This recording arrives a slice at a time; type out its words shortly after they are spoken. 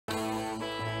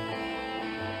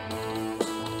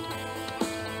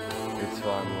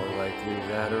Is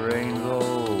that a rainbow?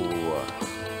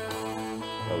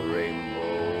 A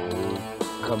rainbow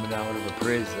coming out of a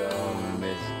prism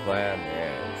is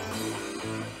planets.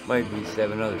 Might be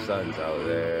 7 other suns out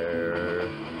there.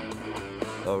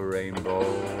 A rainbow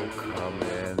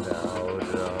coming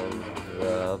out of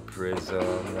the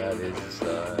prism that is the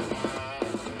sun.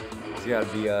 It's gotta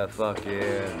be a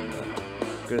fucking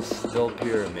crystal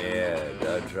pyramid,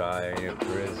 a giant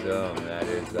prism that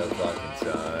is the fucking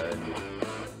sun.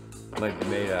 Might be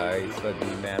made of ice, might be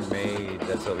man-made,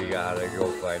 that's what we gotta go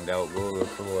find out. Go look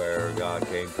for where God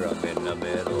came from in the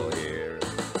middle here.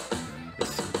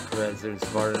 This president's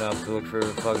smart enough to look for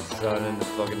the fucking sun in the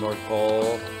fucking North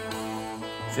Pole.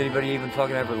 Has anybody even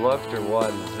fucking ever looked or what?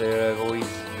 Has they always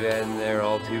been there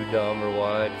all too dumb or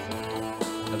what?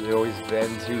 Have they always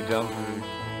been too dumb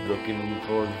for looking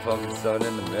for the fucking sun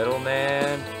in the middle,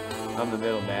 man? I'm the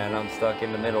middle man, I'm stuck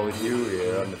in the middle with you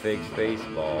here on the fake space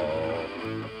ball.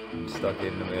 I'm stuck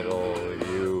in the middle with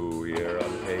you here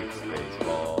on the fake space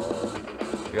ball.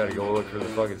 You gotta go look for the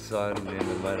fucking sun in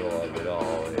the middle of it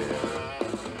all here.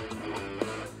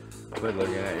 Quit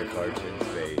looking at your parts in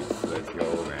space. Let's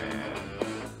go, man.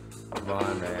 Come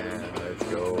on, man. Let's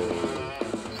go.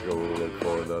 Let's go look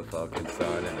for the fucking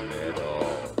sun in the middle.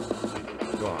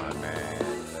 Come on, man.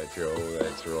 Let's go.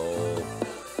 Let's roll.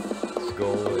 Let's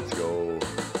go. Let's go.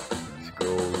 Let's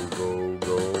go. Go.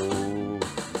 Go.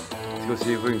 Let's go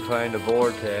see if we can find a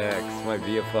vortex. Might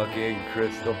be a fucking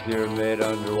crystal pyramid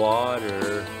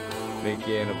underwater.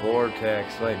 Making a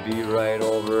vortex. Might be right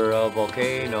over a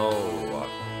volcano.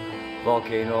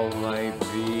 Volcano might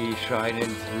be shining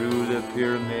through the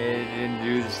pyramid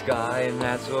into the sky, and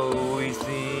that's what we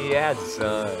see as the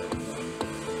sun.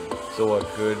 So what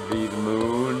could be the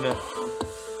moon?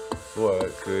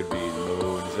 What could be the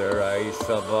moon? Is there ice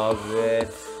above it?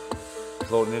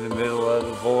 Floating in the middle of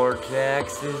the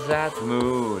vortex, is that the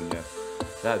moon?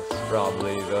 That's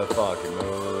probably the fucking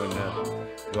moon.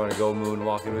 You wanna go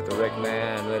moonwalking with the Rick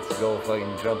man? Let's go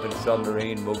fucking jump in a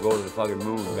submarine, we'll go to the fucking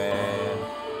moon, man.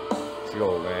 Let's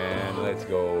go, man, let's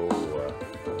go.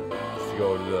 Let's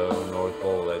go to the North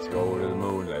Pole, let's go to the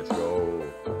moon, let's go.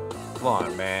 Come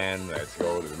on, man, let's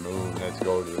go to the moon, let's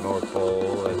go to the North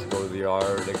Pole, let's go to the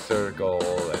Arctic Circle,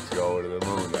 let's go to the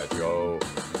moon, let's go.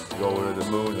 Let's go to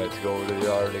the moon, let's go to the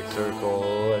Arctic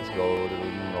Circle, let's go to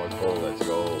the North Pole, let's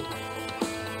go.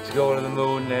 Let's go to the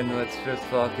moon and let's just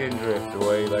fucking drift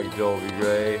away like Jovi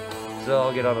Gray. So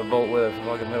I'll get on a boat with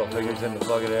fucking middle fingers in the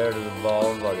fucking air to the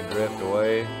ball and fucking drift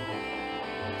away.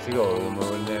 Let's go to the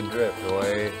moon and drift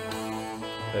away.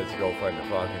 Let's go find the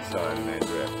fucking sun and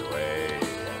drift away.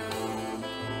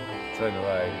 Sun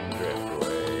light and drift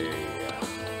away.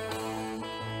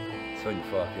 Sun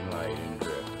fucking light and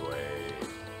drift.